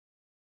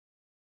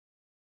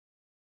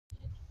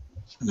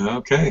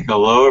Okay,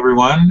 hello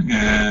everyone.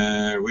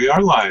 We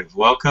are live.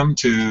 Welcome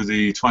to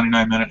the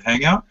 29-minute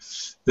hangout.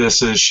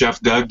 This is Chef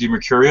Doug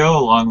DiMercurio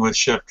along with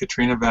Chef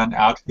Katrina van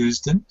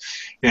Oudhousden,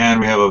 and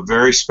we have a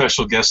very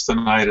special guest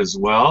tonight as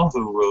well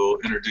who we'll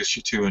introduce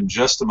you to in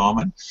just a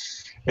moment.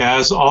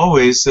 As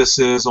always, this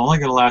is only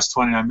going to last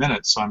 29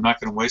 minutes, so I'm not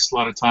going to waste a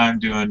lot of time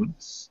doing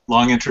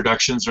long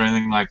introductions or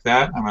anything like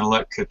that. I'm going to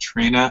let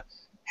Katrina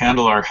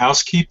handle our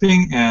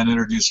housekeeping and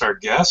introduce our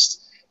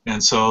guest.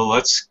 And so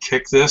let's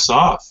kick this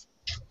off.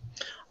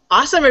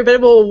 Awesome, everybody.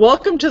 Well,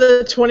 welcome to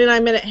the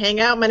 29-minute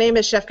hangout. My name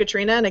is Chef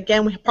Katrina, and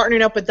again, we're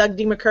partnering up with Doug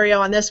DiMercurio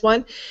on this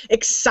one.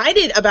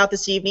 Excited about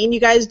this evening. You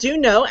guys do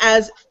know,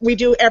 as we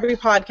do every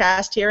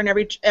podcast here and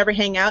every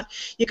hangout,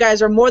 you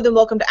guys are more than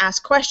welcome to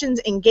ask questions,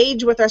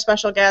 engage with our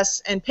special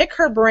guests, and pick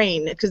her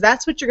brain, because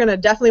that's what you're going to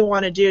definitely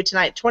want to do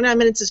tonight. 29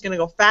 minutes is going to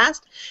go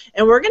fast,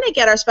 and we're going to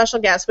get our special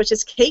guest, which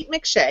is Kate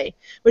McShea,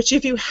 which,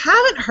 if you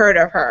haven't heard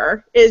of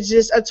her, is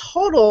just a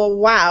total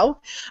wow.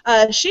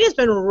 She has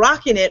been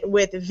rocking it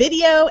with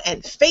video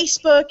and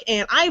Facebook,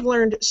 and I've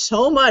learned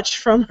so much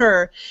from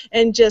her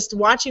and just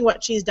watching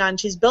what she's done.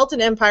 She's built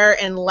an empire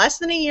in less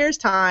than a year's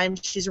time.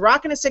 She's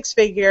rocking to 6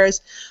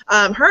 figures.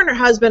 Her and her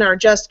husband are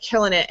just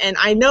killing it, and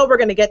I know we're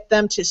going to get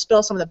them to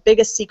spill some of the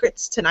biggest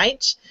secrets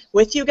tonight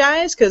with you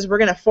guys because we're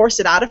going to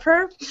force it out of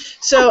her.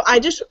 So I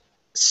just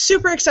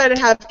super excited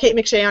to have Kate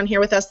McShea on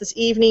here with us this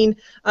evening.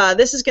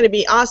 This is going to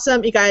be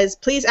awesome. You guys,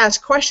 please ask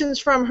questions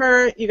from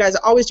her. You guys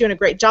are always doing a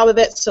great job of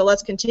it, so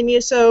let's continue.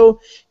 So,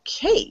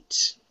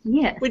 Kate,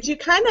 yes, would you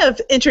kind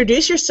of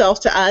introduce yourself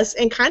to us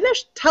and kind of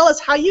tell us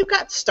how you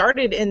got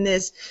started in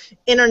this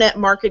internet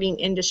marketing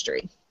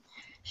industry?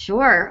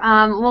 Sure.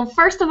 Well,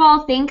 first of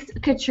all, thanks,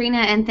 Katrina,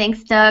 and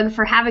thanks, Doug,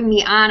 for having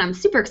me on. I'm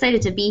super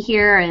excited to be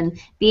here and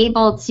be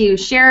able to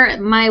share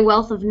my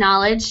wealth of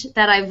knowledge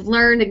that I've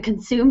learned and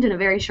consumed in a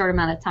very short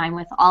amount of time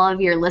with all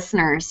of your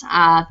listeners.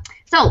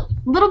 So, a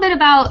little bit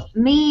about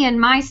me and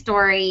my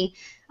story.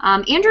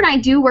 Andrew and I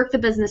do work the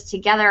business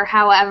together,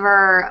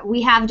 however,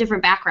 we have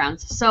different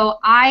backgrounds. So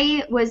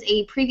I was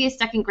a previous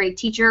second grade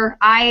teacher.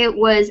 I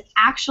was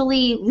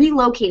actually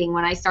relocating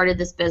when I started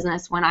this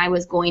business when I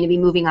was going to be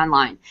moving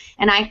online.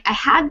 And I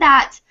had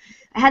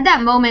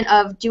that moment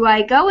of, do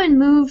I go and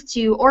move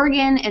to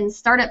Oregon and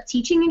start up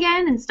teaching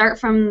again and start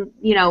from,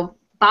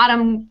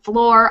 bottom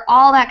floor,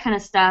 all that kind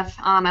of stuff.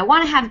 I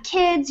want to have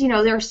kids.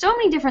 There are so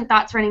many different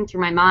thoughts running through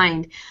my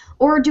mind.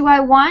 Or do I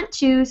want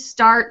to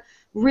start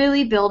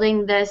really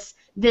building this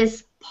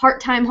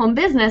part-time home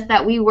business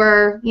that we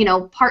were,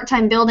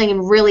 part-time building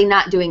and really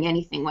not doing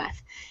anything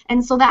with.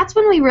 And so that's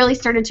when we really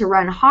started to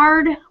run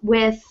hard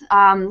with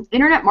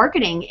internet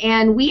marketing.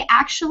 And we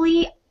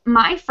actually,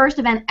 my first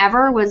event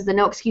ever was the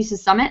No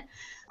Excuses Summit.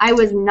 I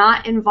was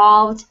not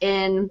involved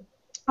in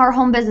our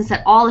home business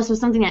at all. This was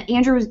something that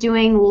Andrew was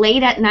doing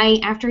late at night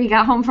after he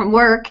got home from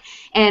work,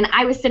 and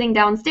I was sitting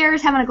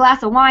downstairs having a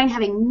glass of wine,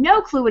 having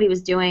no clue what he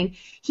was doing.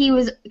 He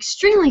was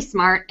extremely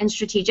smart and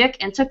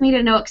strategic and took me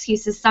to No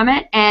Excuses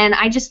Summit, and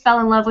I just fell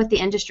in love with the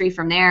industry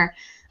from there.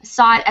 I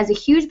saw it as a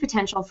huge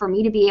potential for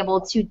me to be able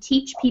to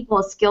teach people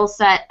a skill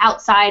set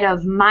outside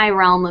of my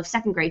realm of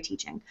second grade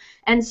teaching.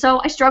 And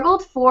so I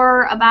struggled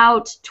for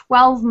about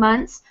 12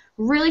 months,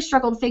 really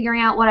struggled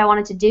figuring out what I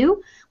wanted to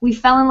do. We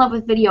fell in love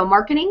with video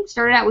marketing,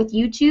 started out with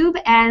YouTube,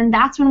 and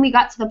that's when we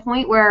got to the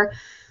point where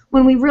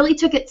when we really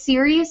took it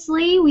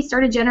seriously, we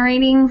started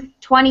generating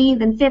 20,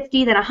 then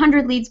 50, then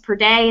 100 leads per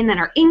day, and then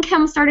our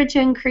income started to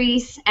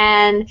increase,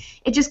 and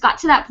it just got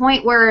to that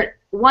point where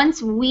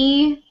once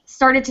we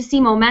started to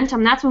see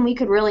momentum, that's when we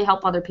could really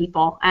help other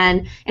people,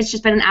 and it's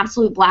just been an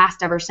absolute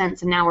blast ever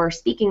since. And now we're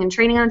speaking and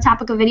training on the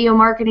topic of video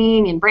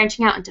marketing and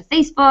branching out into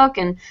Facebook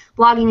and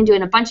blogging and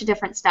doing a bunch of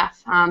different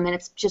stuff, and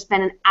it's just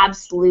been an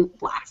absolute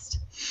blast.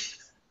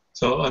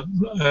 So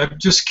I'm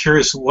just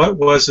curious, what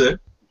was it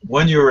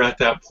when you were at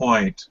that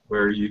point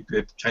where you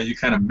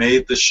kind of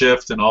made the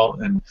shift and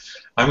I'm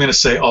going to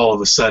say all of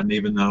a sudden,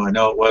 even though I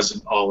know it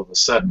wasn't all of a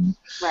sudden.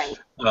 Right.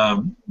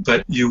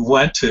 But you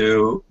got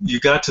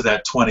to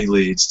that 20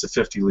 leads to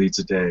 50 leads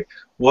a day.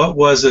 What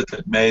was it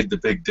that made the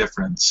big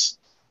difference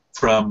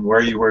from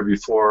where you were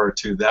before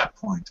to that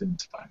point in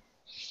time?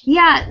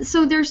 Yeah,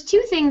 so there's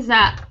two things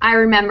that I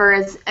remember.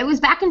 It was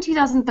back in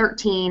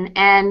 2013,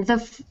 and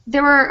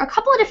there were a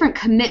couple of different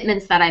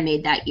commitments that I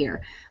made that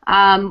year.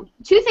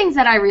 Two things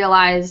that I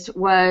realized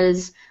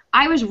was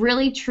I was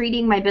really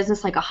treating my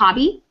business like a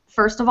hobby,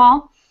 first of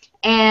all,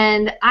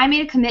 and I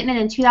made a commitment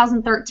in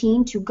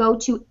 2013 to go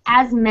to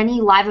as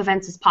many live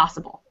events as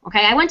possible.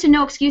 Okay, I went to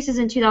No Excuses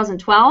in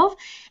 2012,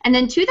 and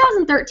then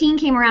 2013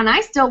 came around, and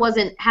I still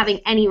wasn't having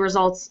any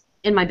results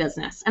in my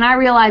business, and I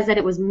realized that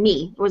it was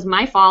me. It was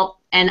my fault,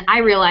 and I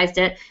realized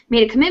it.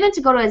 Made a commitment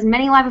to go to as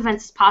many live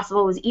events as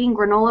possible. Was eating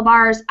granola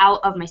bars out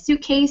of my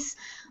suitcase,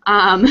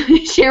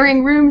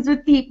 sharing rooms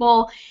with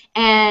people,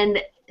 and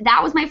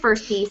that was my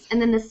first piece.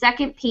 And then the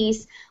second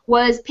piece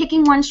was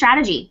picking one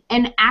strategy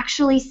and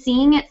actually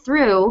seeing it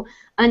through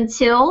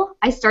until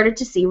I started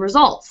to see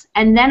results.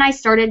 And then I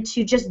started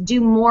to just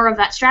do more of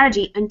that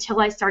strategy until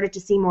I started to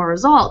see more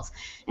results.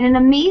 And an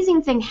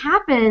amazing thing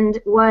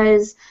happened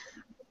was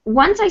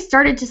once I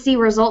started to see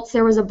results,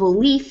 there was a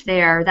belief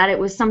there that it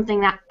was something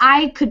that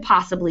I could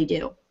possibly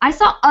do. I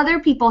saw other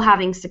people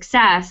having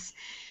success,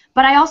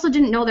 but I also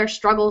didn't know their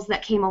struggles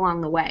that came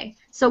along the way.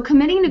 So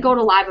committing to go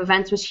to live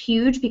events was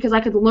huge because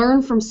I could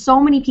learn from so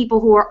many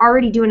people who were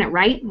already doing it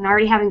right and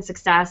already having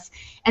success.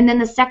 And then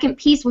the second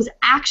piece was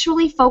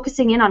actually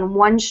focusing in on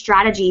one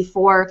strategy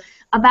for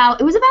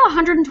about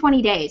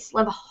 120 days,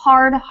 like a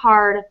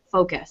hard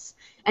focus.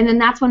 And then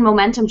that's when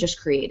momentum just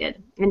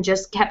created and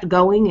just kept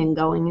going and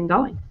going and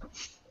going.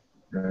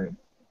 Right.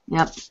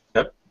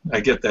 Yep. I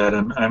get that.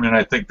 And I mean,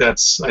 I think I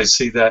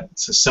see that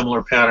it's a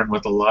similar pattern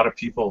with a lot of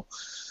people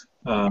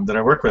that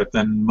I work with.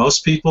 And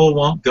most people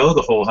won't go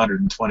the whole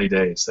 120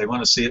 days. They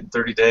want to see it in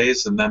 30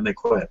 days and then they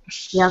quit.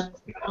 Yep.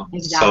 You know?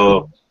 Exactly.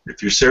 So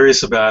if you're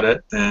serious about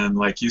it, then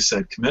like you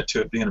said, commit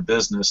to it being a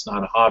business,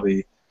 not a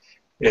hobby,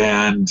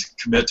 and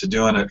commit to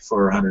doing it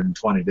for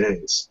 120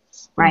 days.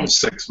 Right.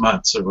 6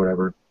 months or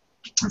whatever.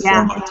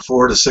 Yeah.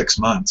 4 to 6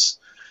 months.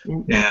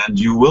 Yeah. And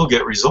you will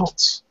get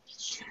results.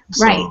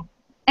 Right.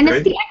 And great.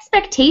 It's the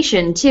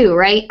expectation too,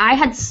 right? I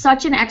had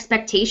such an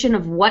expectation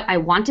of what I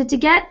wanted to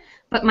get,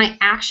 but my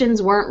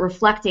actions weren't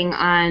reflecting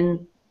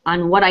on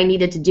what I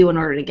needed to do in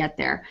order to get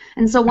there.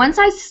 And so once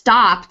I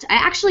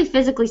actually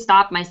physically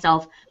stopped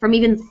myself from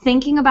even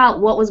thinking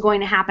about what was going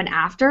to happen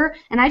after,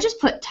 and I just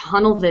put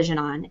tunnel vision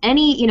on.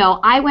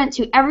 I went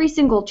to every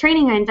single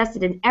training, I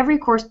invested in every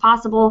course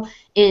possible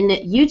in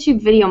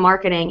YouTube video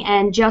marketing,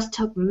 and just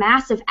took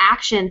massive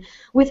action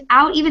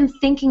without even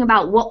thinking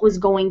about what was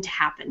going to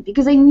happen,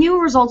 because I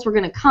knew results were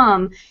going to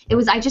come.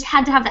 I just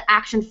had to have the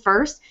action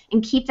first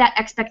and keep that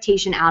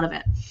expectation out of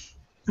it.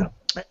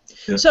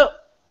 Yeah. So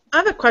I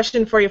have a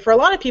question for you. For a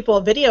lot of people,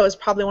 video is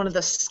probably one of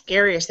the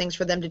scariest things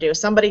for them to do.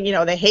 Somebody,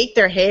 they hate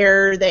their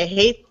hair, they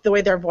hate the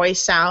way their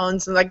voice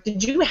sounds. And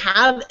did you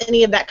have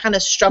any of that kind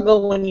of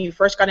struggle when you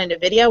first got into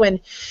video? So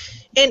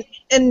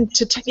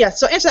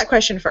answer that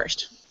question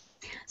first.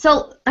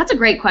 So that's a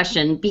great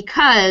question,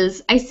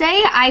 because I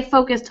say I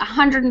focused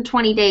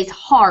 120 days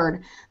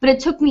hard, but it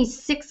took me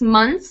 6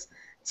 months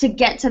to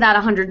get to that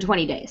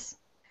 120 days.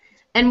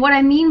 And what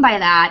I mean by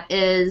that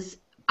is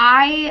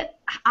I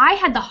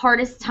had the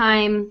hardest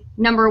time.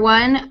 Number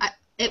one,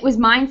 it was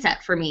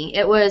mindset for me.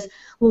 It was,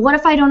 well, what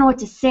if I don't know what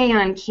to say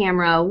on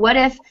camera? What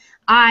if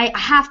I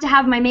have to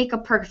have my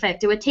makeup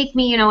perfect? It would take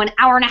me, an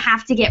hour and a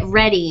half to get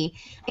ready.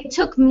 It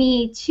took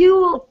me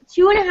two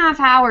and a half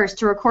hours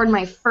to record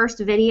my first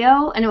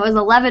video, and it was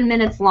 11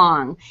 minutes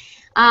long.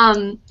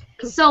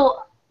 So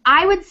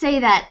I would say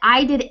that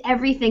I did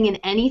everything and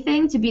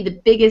anything to be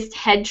the biggest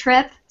head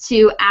trip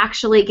to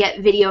actually get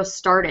video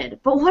started.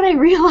 But what I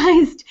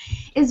realized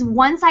is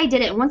once I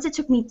did it, once it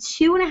took me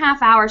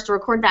 2.5 hours to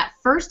record that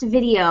first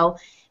video,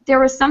 there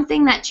was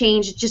something that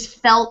changed. It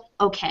just felt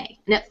okay,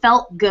 and it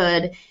felt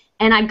good.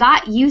 And I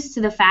got used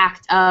to the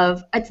fact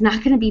of it's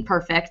not going to be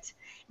perfect,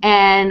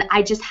 and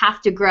I just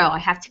have to grow. I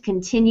have to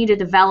continue to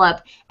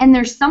develop, and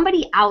there's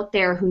somebody out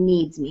there who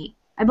needs me.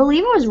 I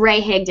believe it was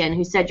Ray Higdon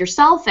who said, you're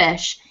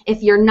selfish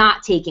if you're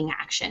not taking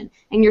action,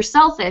 and you're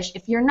selfish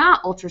if you're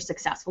not ultra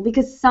successful,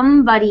 because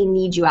somebody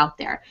needs you out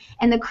there.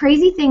 And the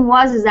crazy thing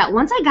is that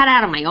once I got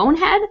out of my own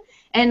head,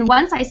 and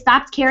once I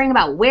stopped caring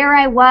about where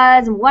I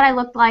was and what I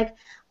looked like,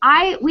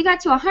 we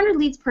got to 100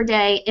 leads per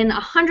day in a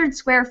 100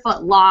 square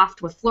foot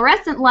loft with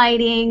fluorescent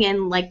lighting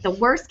and the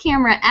worst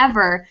camera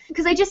ever,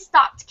 because I just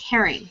stopped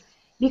caring.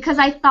 Because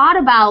I thought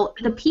about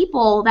the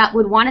people that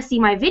would want to see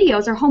my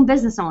videos are home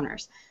business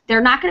owners.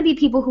 They're not going to be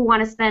people who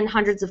want to spend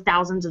hundreds of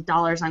thousands of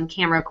dollars on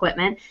camera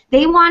equipment.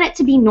 They want it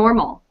to be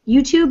normal.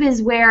 YouTube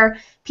is where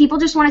people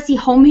just want to see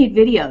homemade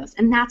videos,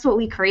 and that's what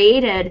we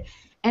created.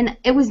 And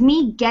it was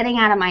me getting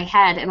out of my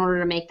head in order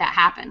to make that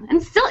happen.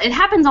 And still, it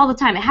happens all the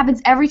time. It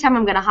happens every time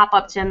I'm going to hop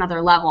up to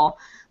another level.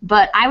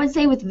 But I would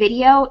say with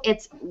video,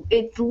 it's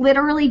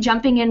literally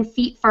jumping in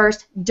feet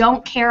first.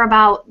 Don't care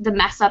about the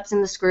mess-ups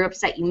and the screw-ups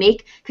that you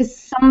make, because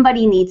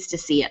somebody needs to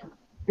see it.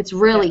 It's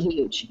really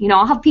huge.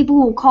 I'll have people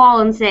who will call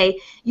and say,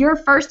 your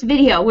first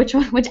video, which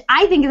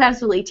I think is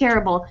absolutely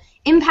terrible,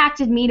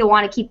 impacted me to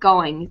want to keep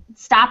going,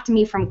 stopped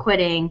me from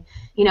quitting,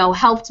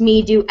 helped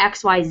me do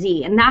X, Y,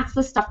 Z. And that's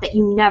the stuff that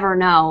you never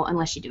know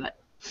unless you do it.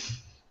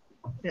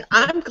 Yeah,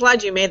 I'm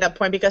glad you made that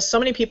point, because so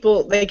many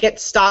people, they get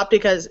stopped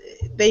because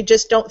they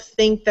just don't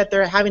think that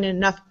they're having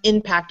enough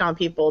impact on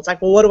people. It's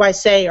like, well, what do I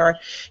say? Or,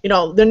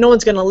 no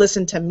one's going to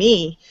listen to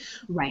me.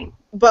 Right.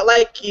 But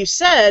like you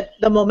said,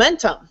 the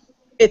momentum.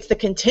 It's the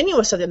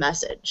continuous of the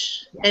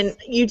message. Yes. And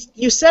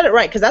you said it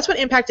right, because that's what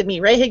impacted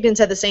me. Ray Higdon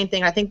said the same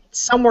thing. I think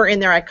somewhere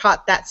in there I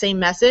caught that same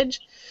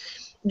message.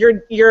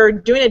 You're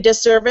doing a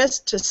disservice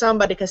to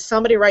somebody, because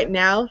somebody right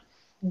now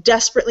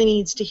desperately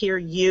needs to hear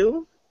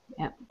you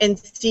and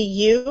see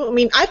you. I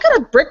mean, I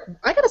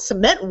got a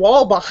cement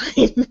wall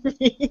behind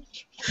me.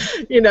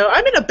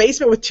 I'm in a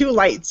basement with 2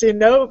 lights. It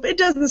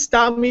doesn't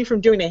stop me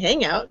from doing a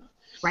hangout.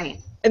 Right.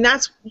 And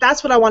that's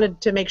what I wanted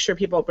to make sure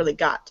people really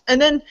got.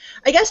 And then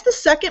I guess the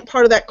second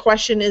part of that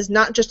question is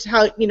not just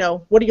how,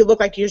 what do you look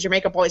like? Is your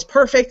makeup always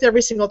perfect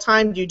every single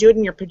time? Do you do it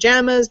in your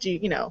pajamas?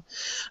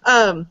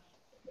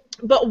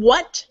 But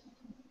what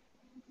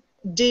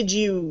did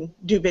you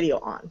do video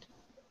on?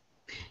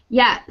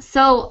 Yeah,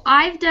 so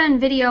I've done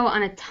video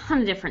on a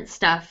ton of different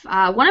stuff.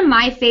 One of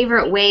my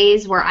favorite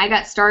ways where I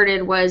got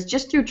started was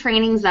just through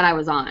trainings that I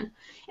was on.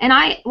 And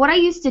what I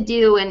used to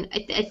do, and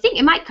I think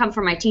it might come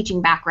from my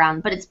teaching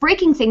background, but it's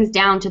breaking things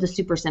down to the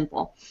super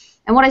simple.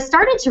 And what I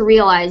started to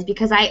realize,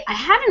 because I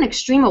had an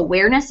extreme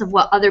awareness of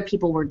what other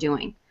people were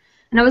doing.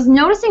 And I was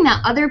noticing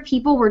that other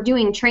people were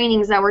doing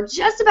trainings that were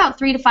just about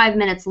 3 to 5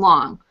 minutes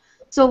long.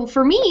 So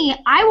for me,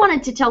 I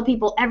wanted to tell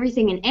people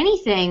everything and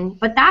anything,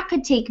 but that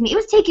could take me, it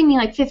was taking me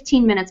like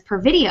 15 minutes per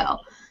video.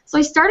 So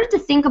I started to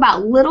think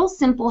about little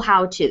simple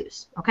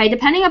how-tos, okay,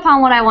 depending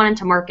upon what I wanted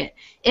to market.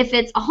 If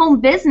it's a home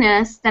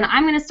business, then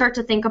I'm going to start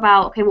to think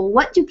about, okay, well,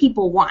 what do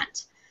people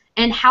want?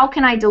 And how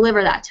can I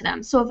deliver that to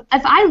them? So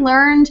if I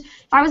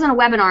was on a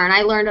webinar and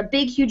I learned a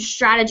big, huge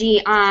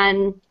strategy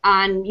on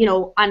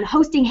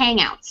hosting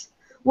Hangouts,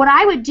 what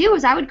I would do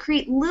is I would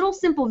create little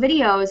simple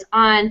videos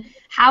on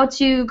how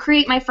to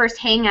create my first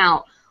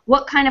Hangout,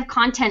 what kind of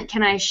content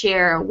can I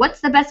share,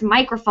 what's the best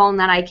microphone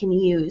that I can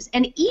use,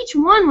 and each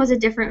one was a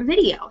different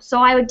video.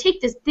 So I would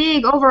take this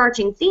big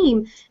overarching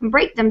theme and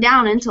break them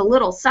down into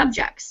little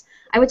subjects.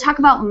 I would talk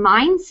about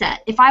mindset.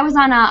 If I was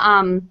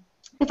on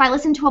if I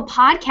listened to a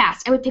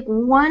podcast, I would pick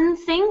one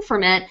thing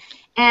from it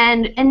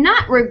and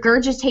not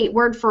regurgitate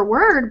word for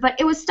word, but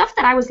it was stuff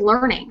that I was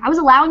learning. I was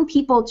allowing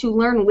people to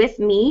learn with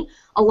me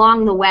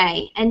along the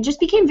way, and just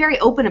became very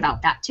open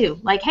about that too.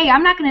 Like, hey,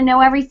 I'm not going to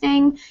know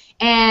everything,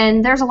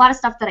 and there's a lot of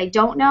stuff that I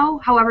don't know.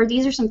 However,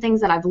 these are some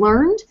things that I've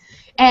learned,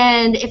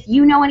 and if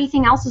you know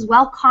anything else as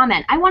well,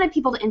 comment. I wanted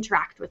people to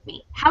interact with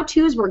me.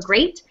 How-tos were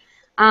great.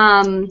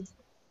 When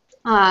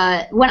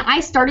I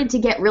started to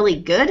get really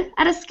good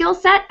at a skill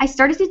set, I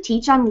started to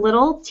teach on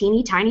little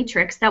teeny tiny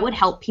tricks that would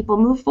help people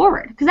move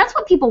forward, because that's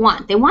what people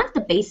want. They want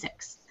the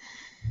basics.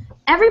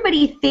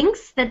 Everybody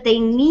thinks that they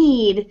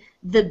need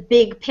the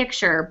big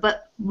picture,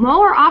 but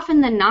more often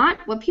than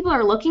not, what people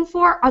are looking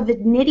for are the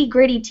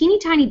nitty-gritty, teeny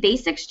tiny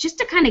basics just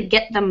to kind of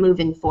get them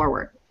moving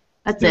forward.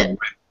 That's it.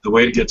 The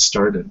way to get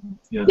started.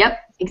 Yeah. Yep,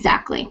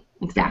 exactly.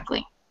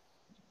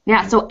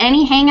 Yeah, so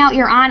any Hangout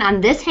you're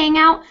on this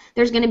Hangout,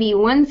 there's going to be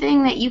one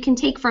thing that you can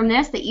take from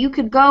this, that you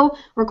could go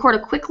record a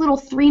quick little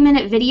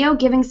 3-minute video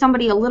giving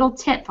somebody a little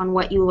tip on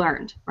what you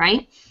learned,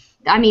 right?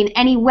 I mean,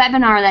 any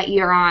webinar that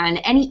you're on,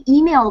 any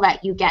email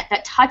that you get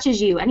that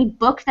touches you, any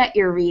book that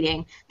you're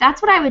reading,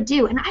 that's what I would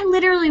do. And I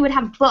literally would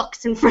have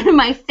books in front of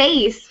my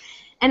face,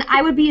 and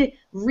I would be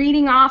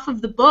reading off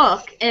of the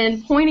book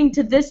and pointing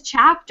to this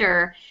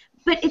chapter,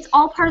 but it's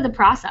all part of the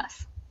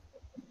process.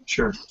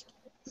 Sure.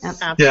 Yep.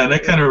 Yeah, and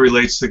that kind of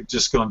relates to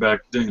just going back,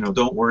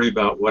 don't worry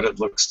about what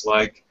it looks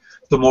like.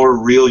 The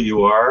more real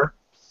you are,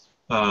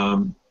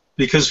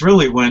 because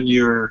really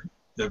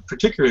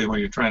particularly when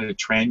you're trying to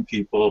train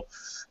people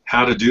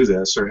how to do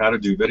this or how to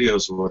do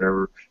videos or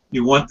whatever,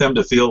 you want them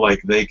to feel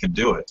like they can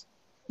do it.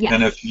 Yes.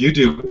 And if you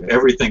do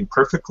everything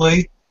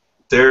perfectly,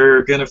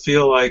 they're going to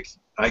feel like,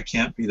 I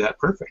can't be that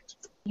perfect.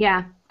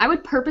 Yeah, I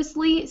would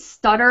purposely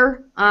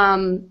stutter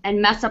and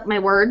mess up my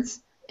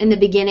words in the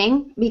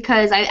beginning,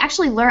 because I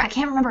actually learned, I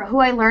can't remember who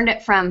I learned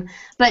it from,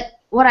 but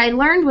what I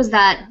learned was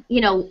that,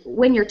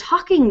 when you're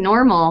talking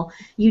normal,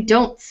 you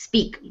don't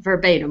speak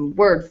verbatim,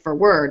 word for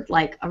word.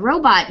 Like a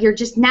robot, you're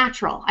just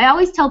natural. I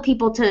always tell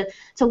people to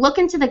look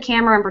into the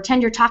camera and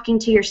pretend you're talking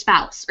to your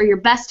spouse or your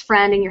best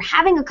friend, and you're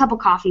having a cup of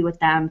coffee with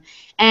them,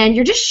 and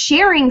you're just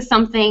sharing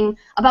something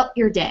about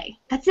your day.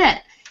 That's it.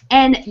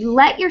 And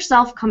let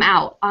yourself come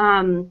out.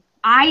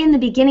 I, in the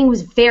beginning,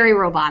 was very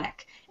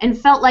robotic and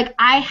felt like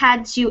I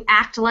had to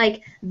act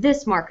like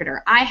this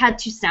marketer. I had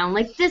to sound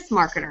like this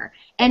marketer.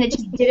 And it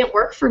just didn't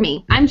work for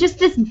me. I'm just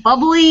this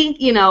bubbly,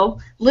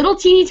 little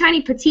teeny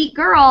tiny petite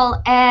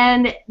girl,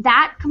 and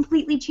that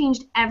completely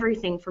changed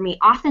everything for me.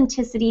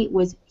 Authenticity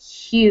was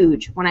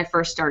huge when I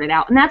first started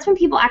out. And that's when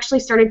people actually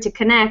started to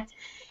connect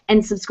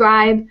and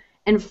subscribe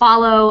and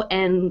follow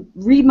and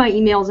read my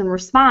emails and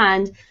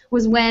respond,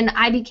 was when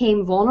I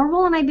became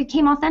vulnerable and I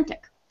became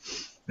authentic.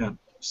 Yeah.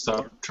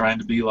 Stop trying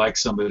to be like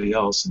somebody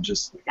else and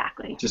just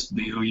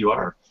be who you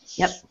are.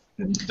 Yep.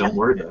 And don't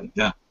worry about it.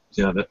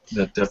 Yeah,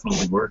 that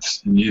definitely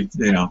works. And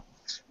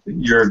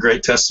you're a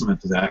great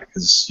testament to that,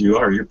 because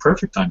you're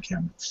perfect on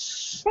camera.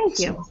 Thank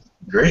you. So,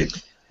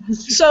 great.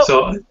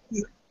 So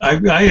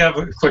I have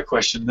a quick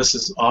question. This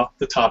is off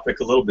the topic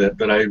a little bit,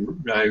 but I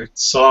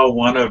saw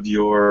one of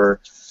your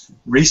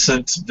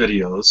recent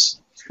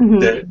videos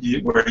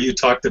where you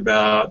talked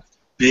about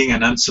being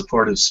an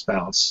unsupportive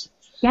spouse.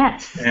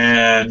 Yes.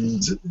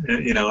 And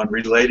and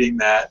relating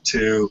that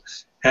to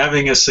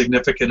having a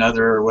significant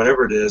other or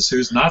whatever it is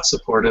who's not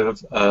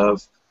supportive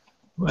of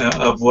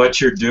what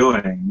you're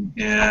doing.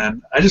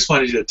 And I just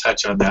wanted you to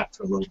touch on that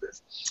for a little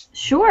bit.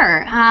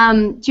 Sure.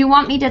 Do you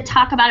want me to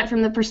talk about it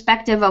from the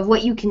perspective of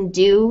what you can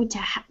do to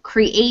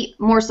create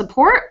more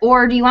support,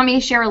 or do you want me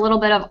to share a little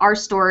bit of our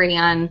story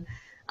on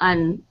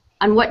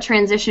what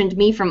transitioned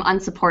me from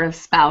unsupportive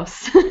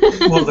spouse?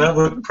 Well,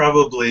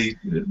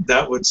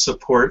 that would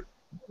support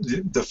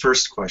the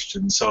first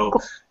question. So,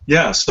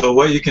 yeah, so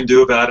what you can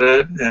do about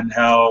it and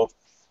how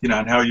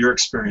and how your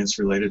experience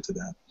related to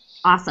that.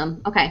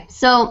 Awesome. Okay,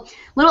 so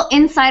little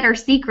insider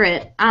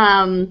secret.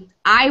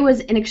 I was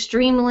an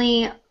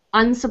extremely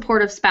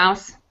unsupportive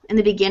spouse in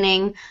the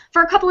beginning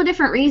for a couple of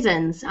different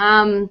reasons.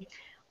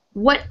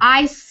 What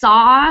I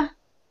saw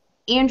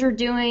Andrew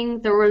doing,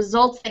 the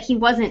results that he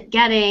wasn't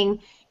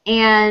getting,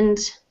 and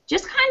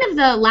just kind of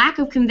the lack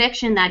of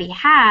conviction that he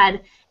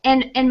had,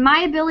 and my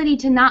ability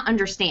to not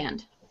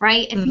understand,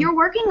 right? If you're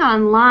working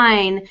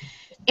online,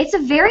 it's a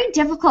very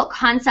difficult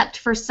concept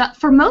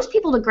for most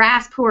people to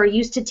grasp who are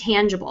used to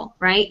tangible,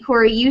 right? Who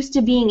are used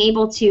to being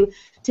able to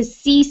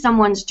see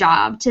someone's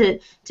job,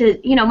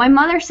 my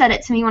mother said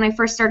it to me when I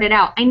first started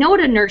out. I know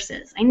what a nurse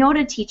is, I know what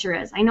a teacher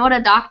is, I know what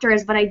a doctor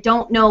is, but I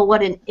don't know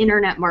what an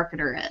internet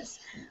marketer is.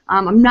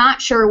 I'm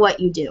not sure what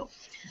you do.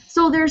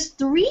 So there's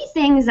 3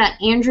 things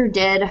that Andrew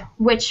did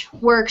which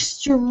were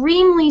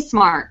extremely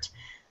smart.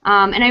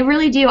 And I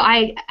really do,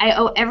 I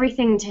owe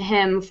everything to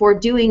him for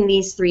doing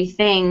these 3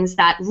 things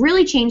that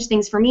really changed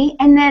things for me.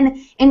 And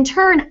then, in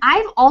turn,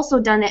 I've also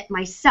done it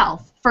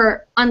myself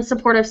for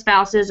unsupportive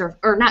spouses,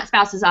 or not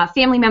spouses,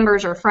 family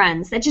members or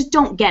friends that just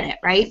don't get it,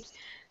 right?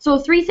 So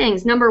 3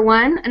 things. Number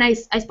 1, and I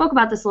spoke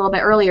about this a little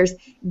bit earlier, is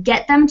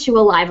get them to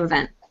a live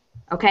event.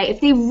 Okay? If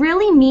they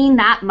really mean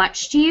that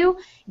much to you,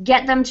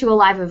 get them to a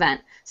live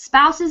event.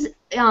 Spouses,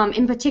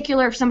 in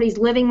particular, if somebody's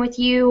living with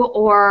you,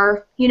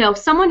 or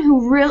someone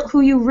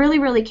who you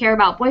really care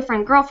about,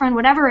 boyfriend, girlfriend,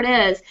 whatever it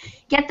is,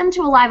 get them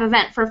to a live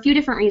event for a few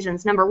different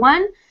reasons. Number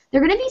 1,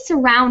 they're going to be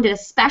surrounded,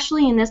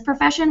 especially in this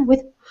profession,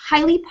 with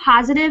highly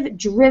positive,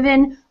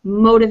 driven,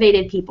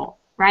 motivated people,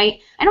 right?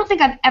 I don't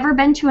think I've ever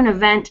been to an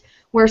event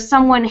where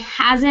someone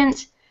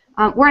hasn't,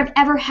 where I've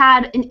ever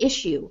had an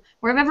issue,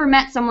 where I've ever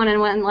met someone and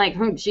went like,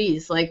 oh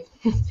geez, like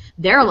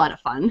they're a lot of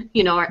fun,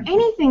 or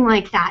anything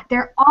like that.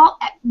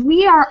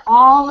 We are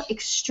all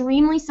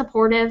extremely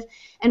supportive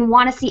and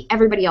want to see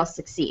everybody else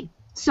succeed.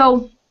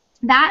 So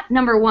that,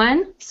 number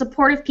 1,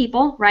 supportive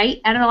people, right,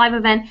 at a live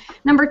event.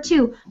 Number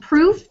 2,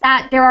 proof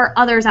that there are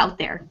others out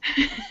there.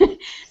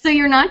 So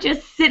you're not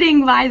just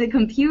sitting by the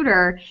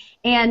computer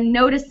and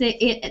noticing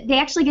it. They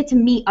actually get to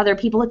meet other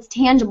people. It's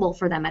tangible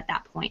for them at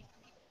that point,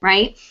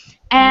 right?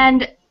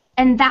 And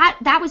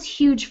that was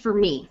huge for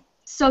me.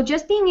 So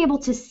just being able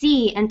to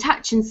see and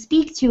touch and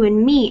speak to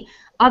and meet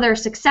other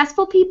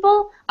successful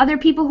people, other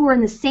people who are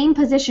in the same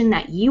position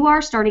that you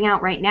are starting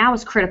out right now,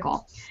 is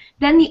critical.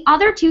 Then the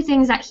other 2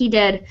 things that he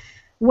did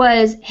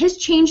was his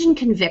change in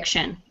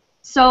conviction.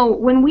 So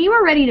when we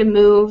were ready to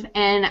move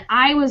and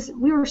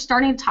we were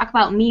starting to talk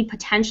about me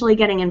potentially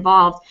getting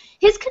involved,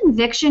 his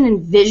conviction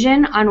and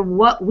vision on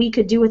what we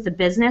could do with the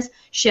business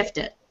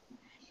shifted.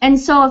 And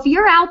so if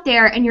you're out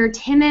there and you're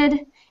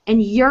timid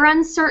and you're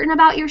uncertain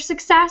about your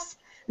success,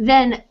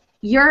 then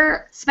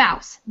your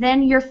spouse,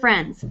 then your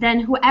friends, then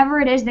whoever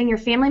it is, then your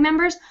family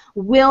members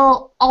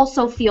will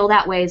also feel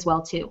that way as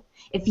well too.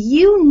 If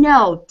you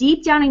know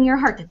deep down in your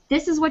heart that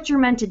this is what you're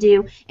meant to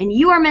do and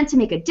you are meant to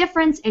make a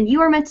difference and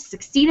you are meant to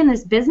succeed in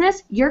this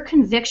business, your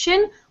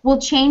conviction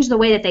will change the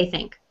way that they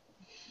think.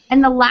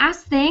 And the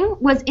last thing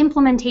was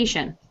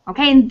implementation.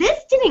 Okay, and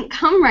this didn't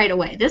come right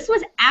away. This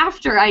was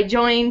after I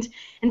joined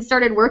and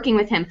started working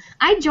with him.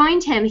 I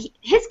joined him.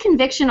 His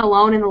conviction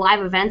alone in the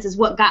live events is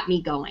what got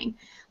me going.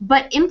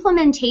 But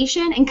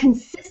implementation and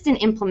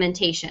consistent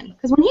implementation,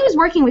 because when he was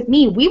working with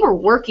me, we were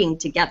working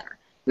together.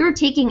 We were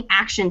taking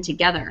action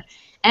together.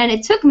 And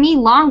it took me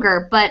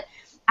longer, but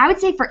I would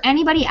say for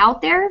anybody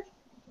out there,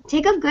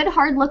 take a good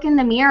hard look in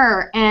the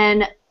mirror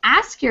and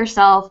ask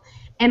yourself,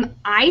 am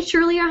I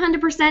truly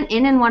 100%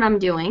 in what I'm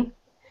doing?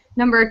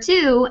 Number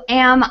 2,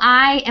 am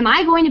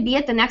I going to be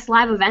at the next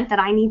live event that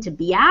I need to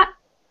be at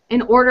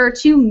in order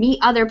to meet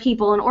other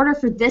people, in order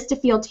for this to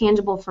feel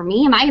tangible for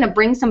me? Am I going to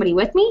bring somebody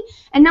with me?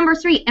 And number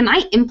 3, am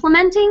I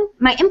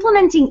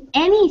implementing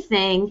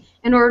anything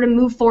in order to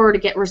move forward to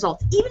get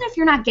results, even if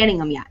you're not getting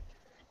them yet?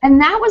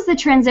 And that was the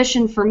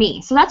transition for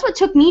me. So that's what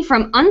took me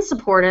from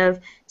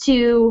unsupportive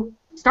to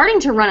starting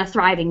to run a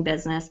thriving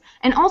business.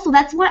 And also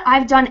that's what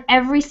I've done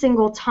every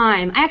single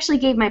time. I actually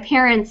gave my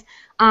parents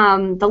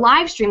the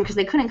live stream because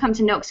they couldn't come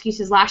to No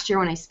Excuses last year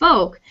when I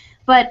spoke,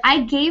 but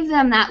I gave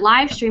them that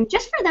live stream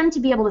just for them to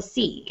be able to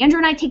see. Andrew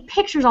and I take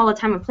pictures all the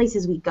time of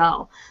places we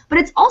go, but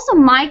it's also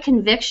my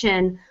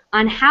conviction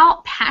on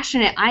how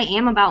passionate I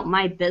am about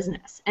my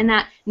business and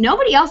that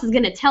nobody else is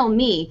going to tell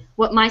me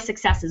what my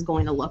success is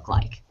going to look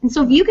like. And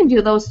so if you can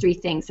do those 3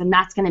 things, then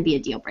that's going to be a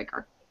deal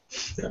breaker.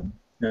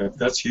 Yeah,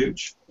 that's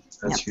huge.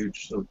 That's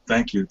huge. So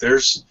thank you.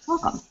 There's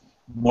Welcome.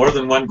 More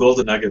than one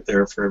golden nugget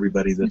there for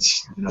everybody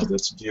that's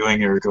that's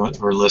viewing or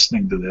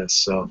listening to this.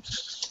 So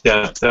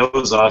yeah, that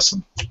was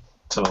awesome.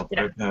 So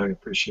I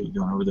appreciate you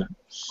going over that.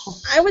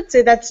 I would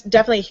say that's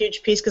definitely a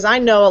huge piece because I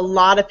know a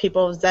lot of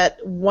people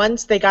that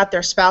once they got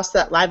their spouse to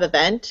that live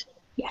event,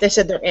 they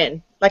said they're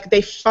in. Like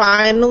they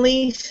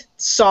finally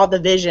saw the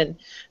vision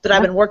that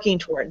I've been working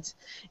towards.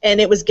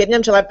 And it was getting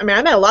them to live. I mean,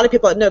 I met a lot of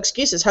people at No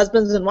Excuses,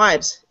 husbands and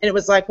wives, and it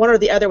was like one or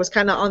the other was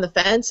kind of on the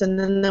fence. And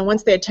then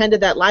once they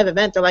attended that live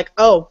event, they're like,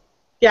 oh,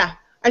 yeah,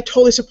 I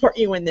totally support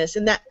you in this.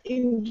 And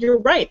you're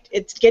right.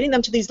 It's getting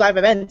them to these live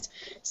events,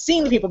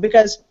 seeing the people,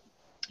 because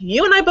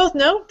you and I both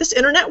know this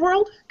internet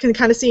world can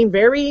kind of seem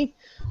very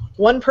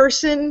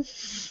one-person,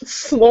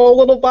 small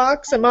little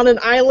box. I'm on an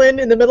island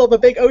in the middle of a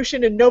big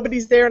ocean and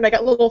nobody's there, and I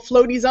got little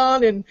floaties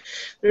on and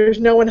there's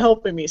no one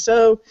helping me.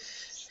 So,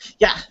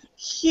 yeah,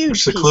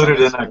 huge.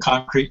 Secluded in a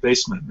concrete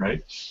basement,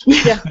 right?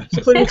 Yeah,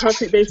 secluded in a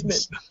concrete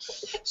basement.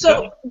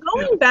 So,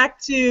 going back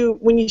to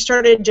when you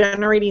started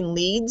generating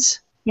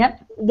leads,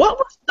 Yep. what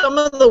were some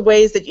of the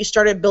ways that you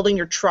started building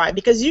your tribe?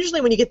 Because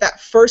usually when you get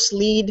that first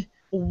lead,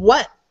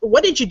 what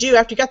did you do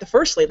after you got the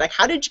first lead? Like,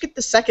 how did you get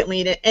the second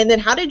lead, and then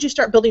how did you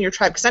start building your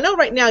tribe? Because I know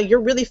right now you're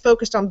really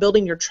focused on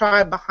building your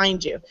tribe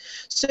behind you.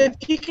 So if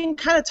you can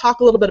kind of talk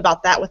a little bit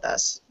about that with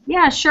us.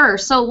 Yeah, sure.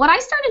 So what I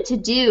started to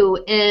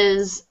do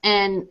is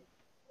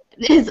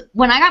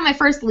when I got my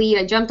first lead,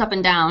 I jumped up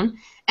and down,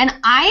 and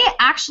I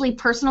actually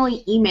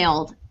personally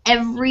emailed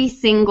every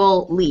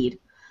single lead,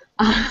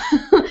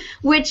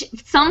 which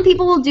some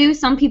people will do,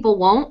 some people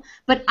won't,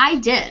 but I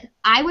did.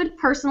 I would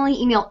personally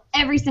email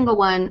every single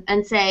one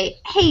and say,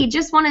 hey,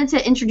 just wanted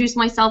to introduce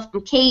myself.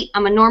 I'm Kate.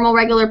 I'm a normal,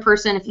 regular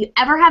person. If you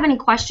ever have any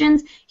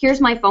questions, here's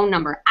my phone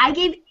number. I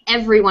gave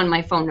everyone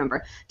my phone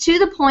number, to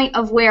the point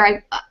of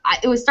where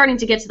it was starting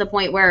to get to the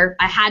point where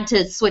I had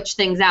to switch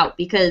things out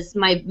because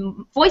my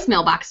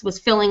voicemail box was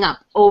filling up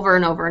over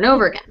and over and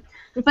over again.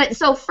 But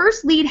so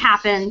first lead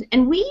happened,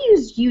 and we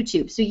used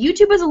YouTube. So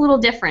YouTube was a little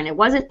different. It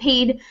wasn't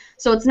paid,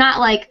 so it's not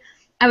like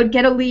I would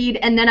get a lead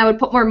and then I would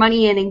put more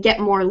money in and get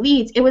more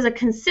leads. It was a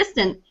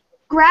consistent,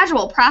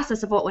 gradual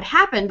process of what would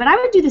happen, but I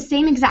would do the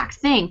same exact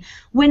thing.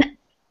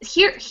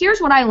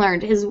 Here's what I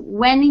learned is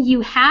when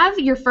you have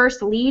your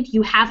first lead,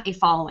 you have a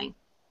following,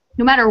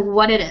 no matter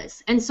what it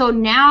is. And so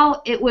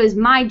now it was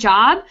my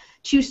job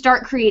to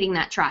start creating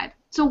that tribe.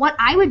 So what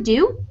I would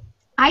do,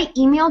 I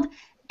emailed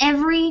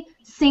every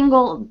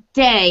single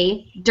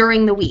day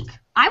during the week.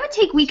 I would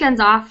take weekends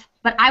off,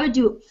 but I would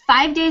do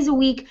 5 days a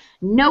week,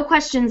 no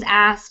questions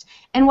asked.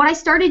 And what I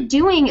started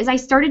doing is I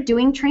started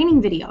doing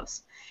training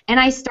videos. And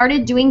I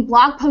started doing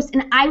blog posts,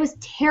 and I was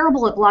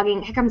terrible at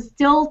blogging. Heck, I'm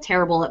still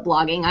terrible at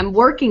blogging. I'm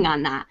working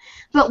on that.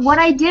 But what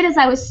I did is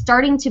I was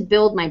starting to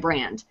build my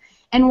brand.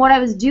 And what I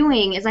was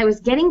doing is I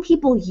was getting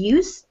people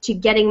used to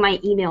getting my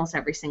emails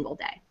every single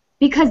day.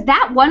 Because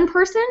that one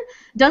person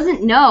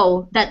doesn't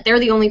know that they're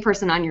the only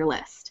person on your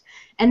list.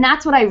 And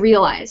that's what I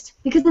realized.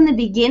 Because in the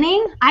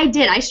beginning,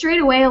 I strayed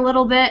away a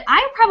little bit.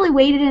 I probably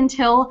waited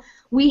until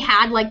we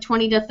had like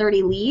 20 to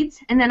 30 leads,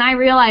 and then I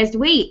realized,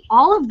 wait,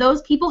 all of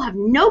those people have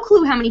no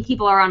clue how many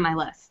people are on my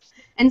list.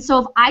 And so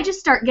if I just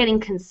start getting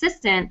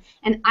consistent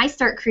and I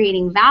start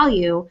creating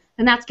value,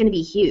 then that's going to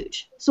be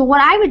huge. So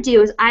what I would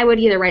do is I would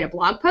either write a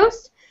blog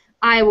post,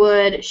 I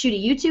would shoot a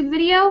YouTube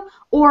video,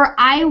 or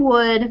I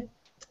would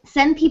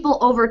send people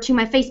over to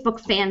my Facebook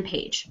fan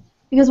page.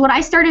 Because what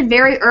I started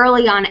very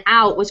early on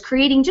out was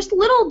creating just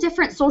little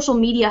different social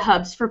media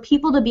hubs for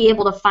people to be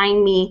able to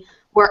find me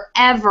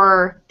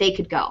wherever they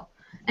could go.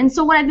 And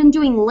so what I've been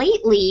doing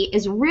lately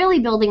is really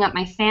building up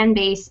my fan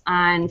base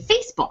on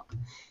Facebook,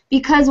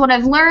 because what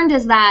I've learned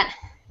is that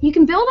you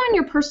can build on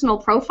your personal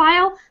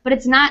profile, but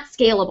it's not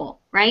scalable,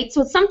 right?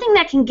 So it's something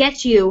that can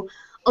get you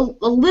a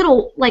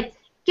little, like,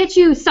 get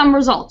you some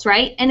results,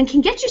 right? And it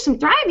can get you some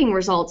thriving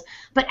results,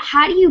 but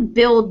how do you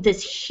build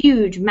this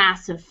huge,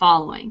 massive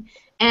following?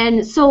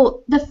 And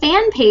so the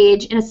fan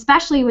page, and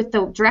especially with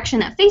the direction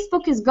that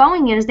Facebook is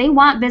going in, is they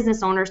want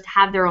business owners to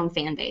have their own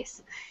fan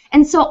base.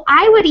 And so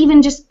I would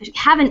even just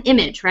have an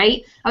image,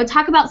 right? I would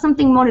talk about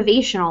something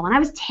motivational, and I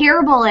was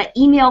terrible at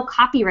email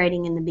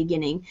copywriting in the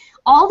beginning.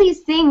 All these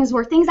things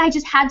were things I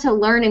just had to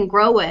learn and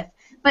grow with,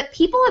 but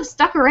people have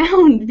stuck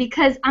around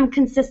because I'm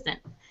consistent.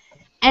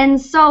 And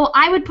so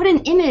I would put an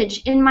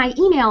image in my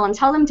email and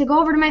tell them to go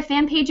over to my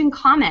fan page and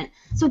comment.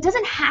 So it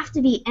doesn't have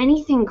to be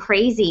anything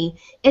crazy.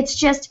 It's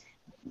just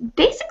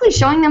basically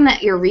showing them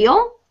that you're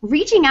real,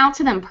 reaching out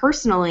to them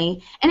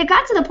personally, and it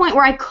got to the point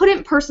where I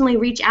couldn't personally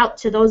reach out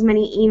to that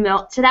many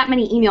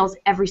emails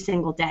every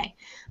single day.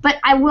 But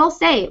I will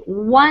say,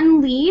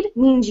 one lead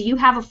means you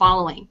have a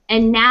following,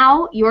 and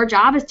now your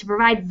job is to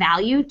provide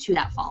value to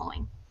that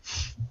following.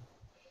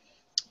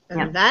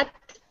 And that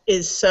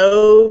is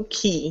so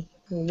key.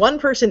 One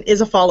person is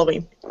a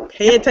following.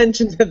 Pay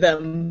attention to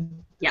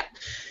them. Yeah.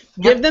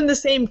 Give them the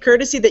same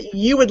courtesy that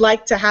you would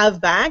like to have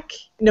back,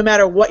 no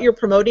matter what you're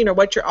promoting or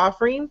what you're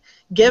offering.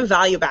 Give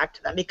value back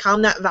to them.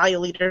 Become that value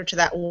leader to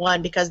that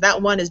one, because that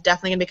one is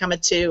definitely going to become a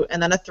 2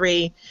 and then a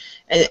 3,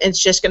 and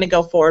it's just going to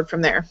go forward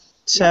from there.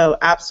 So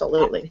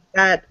absolutely.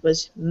 That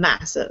was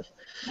massive.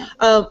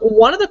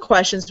 One of the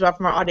questions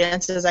from our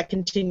audience as I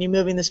continue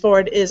moving this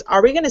forward is,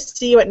 are we going to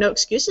see you at No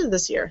Excuses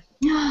this year?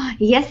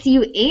 Yes,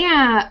 you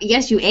am.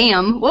 Yes, you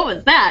am. What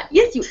was that?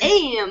 Yes, you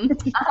am.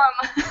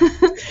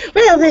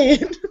 Well,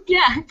 then.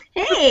 Yeah.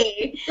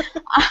 Hey.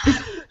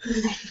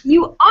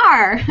 You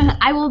are.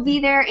 I will be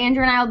there.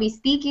 Andrew and I will be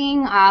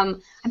speaking. I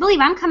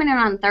believe I'm coming in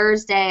on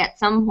Thursday at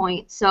some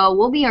point, so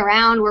we'll be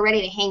around. We're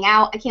ready to hang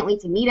out. I can't wait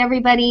to meet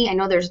everybody. I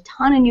know there's a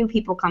ton of new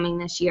people coming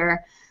this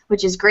year,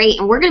 which is great.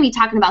 And we're going to be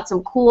talking about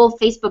some cool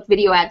Facebook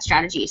video ad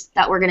strategies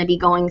that we're going to be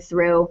going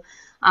through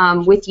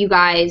with you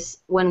guys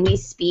when we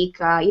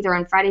speak either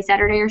on Friday,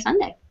 Saturday, or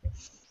Sunday.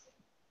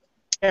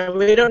 Yeah,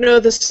 we don't know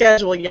the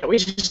schedule yet. We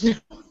just know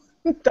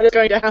that it's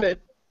going to happen.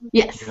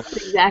 Yes,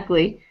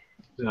 exactly.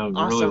 Yeah, I'm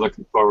Awesome. really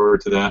looking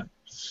forward to that.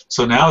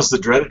 So now is the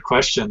dreaded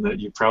question that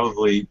you've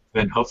probably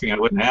been hoping I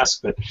wouldn't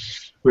ask, but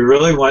we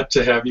really want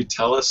to have you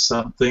tell us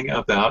something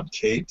about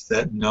Kate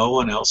that no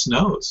one else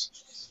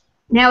knows.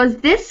 Now, is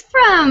this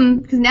from,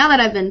 because now that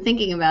I've been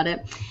thinking about it,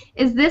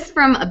 is this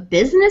from a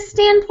business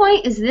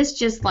standpoint? Is this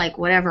just like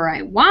whatever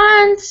I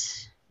want?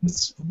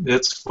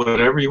 It's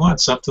whatever you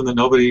want, something that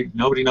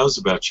nobody knows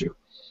about you.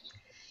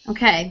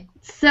 Okay,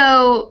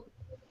 so,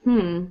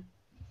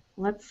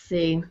 let's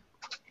see.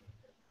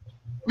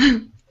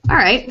 All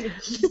right.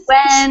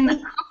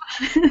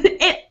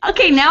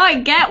 Okay, now I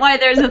get why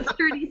there's a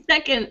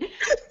 30-second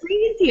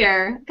freeze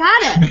here.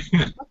 Got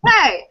it.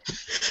 Okay.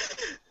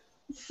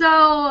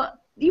 So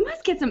you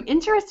must get some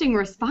interesting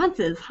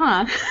responses,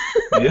 huh?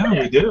 Yeah,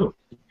 we do.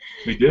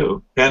 We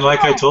do. And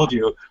like I told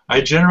you,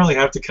 I generally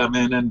have to come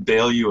in and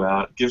bail you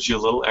out. It gives you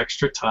a little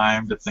extra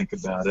time to think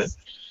about it.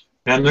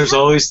 And there's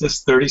always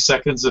this 30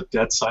 seconds of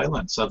dead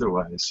silence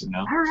otherwise, you know.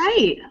 All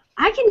right.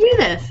 I can do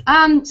this.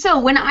 So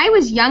when I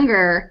was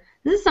younger,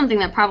 this is something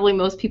that probably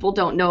most people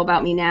don't know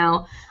about me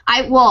now.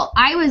 I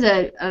was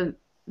a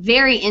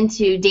very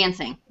into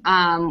dancing.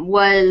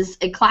 Was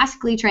a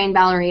classically trained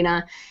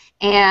ballerina,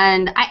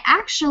 and I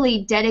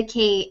actually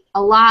dedicate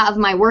a lot of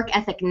my work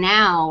ethic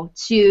now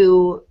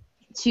to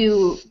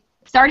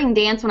starting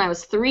dance when I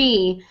was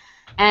 3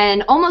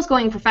 and almost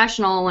going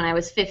professional when I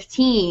was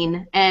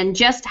 15, and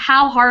just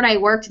how hard I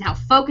worked and how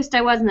focused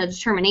I was and the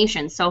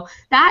determination. So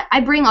that I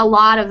bring a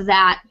lot of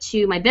that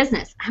to my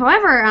business.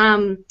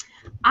 However,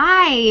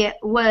 I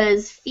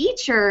was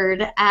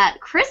featured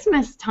at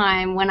Christmas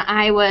time when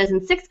I was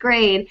in 6th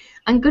grade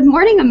on Good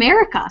Morning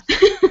America.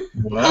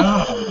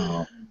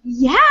 Wow.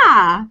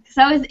 Yeah, because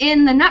I was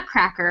in the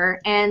Nutcracker,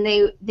 and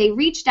they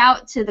reached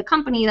out to the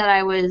company that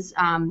I was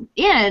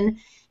in,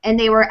 and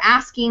they were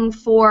asking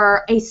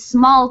for a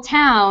small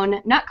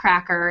town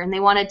Nutcracker, and they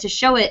wanted to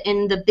show it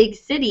in the big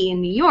city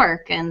in New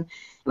York, and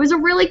it was a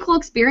really cool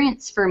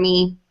experience for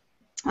me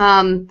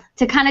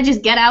to kind of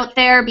just get out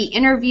there, be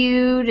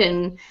interviewed,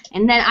 and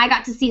then I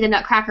got to see the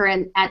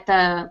Nutcracker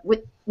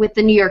with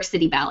the New York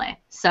City Ballet.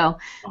 So awesome.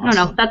 I don't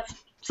know, that's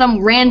some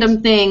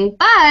random thing,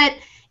 but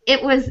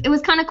it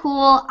was kind of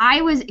cool.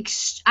 I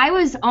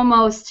was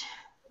almost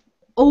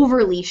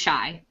overly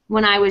shy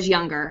when I was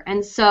younger,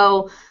 and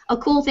so a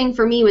cool thing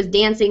for me was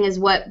dancing is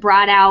what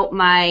brought out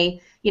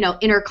my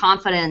inner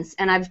confidence,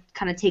 and I've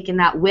kind of taken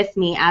that with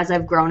me as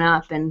I've grown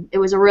up, and it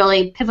was a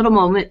really pivotal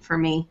moment for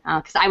me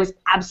because I was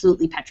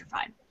absolutely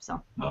petrified.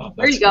 So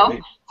there you go.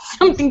 Great.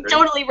 Something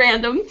totally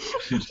random.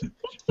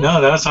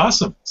 No, that's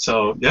awesome.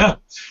 So yeah,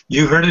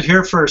 you heard it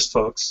here first,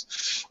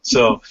 folks.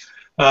 So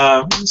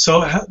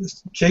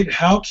Kate,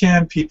 how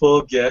can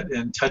people get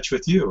in touch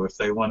with you if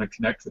they want to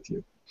connect with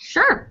you?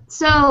 Sure.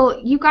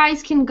 So you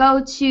guys can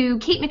go to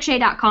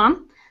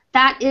katemcshay.com.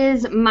 That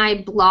is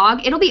my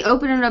blog. It'll be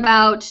open in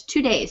about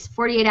 2 days,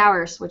 48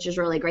 hours, which is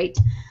really great.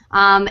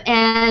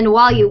 And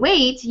while you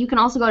wait, you can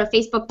also go to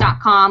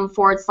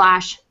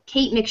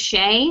facebook.com/Kate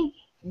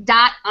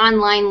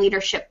McShea.online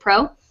leadership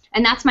pro.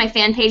 And that's my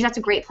fan page. That's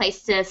a great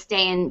place to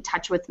stay in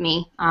touch with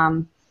me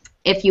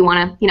if you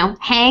want to,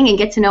 hang and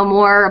get to know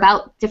more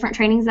about different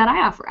trainings that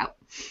I offer out.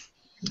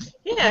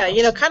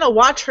 Yeah, kind of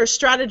watch her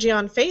strategy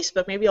on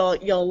Facebook. Maybe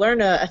you'll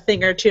learn a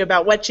thing or two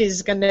about what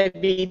she's going to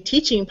be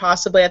teaching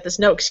possibly at this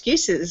No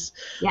Excuses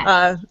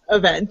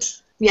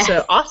event. Yes.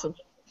 So awesome.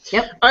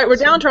 Yep. All right, we're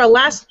down to our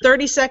last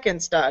 30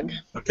 seconds, Doug.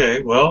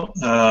 Okay, well,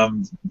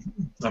 I'm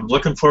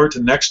looking forward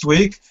to next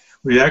week.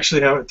 We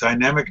actually have a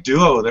dynamic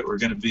duo that we're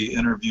going to be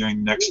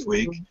interviewing next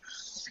week.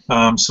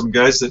 Some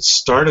guys that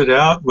started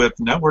out with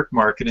network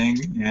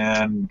marketing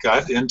and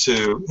got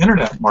into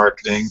internet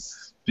marketing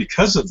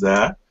because of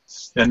that,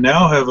 and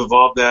now have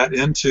evolved that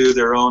into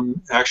their own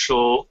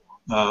actual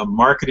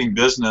marketing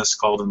business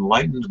called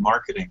Enlightened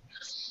Marketing.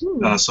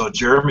 So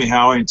Jeremy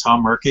Howie and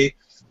Tom Murky,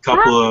 a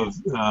couple of,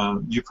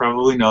 you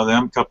probably know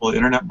them, a couple of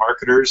internet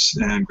marketers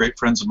and great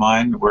friends of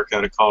mine that work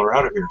out of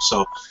Colorado here.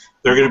 So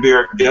they're going to be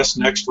our guests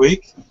next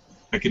week.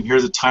 I can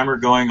hear the timer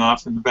going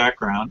off in the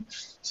background.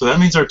 So that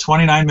means our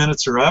 29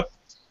 minutes are up.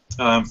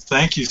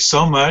 Thank you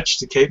so much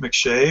to Kate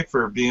McShea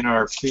for being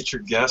our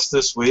featured guest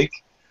this week.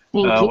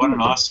 What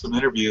an awesome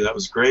interview. That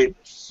was great.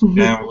 And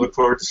we look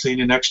forward to seeing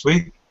you next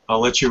week. I'll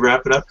let you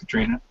wrap it up,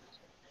 Katrina.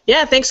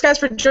 Yeah, thanks, guys,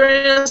 for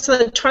joining us on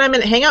the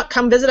 20-Minute Hangout.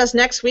 Come visit us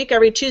next week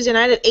every Tuesday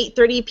night at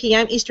 8:30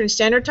 p.m. Eastern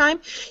Standard Time.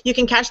 You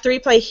can catch the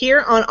replay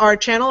here on our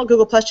channel,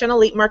 Google Plus channel,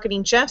 Elite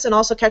Marketing Chefs, and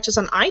also catch us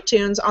on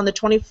iTunes on the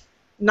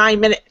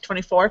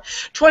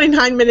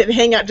 29-minute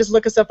Hangout. Just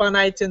look us up on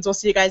iTunes. We'll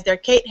see you guys there.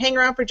 Kate, hang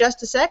around for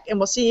just a sec, and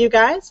we'll see you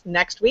guys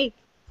next week.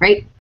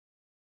 Great.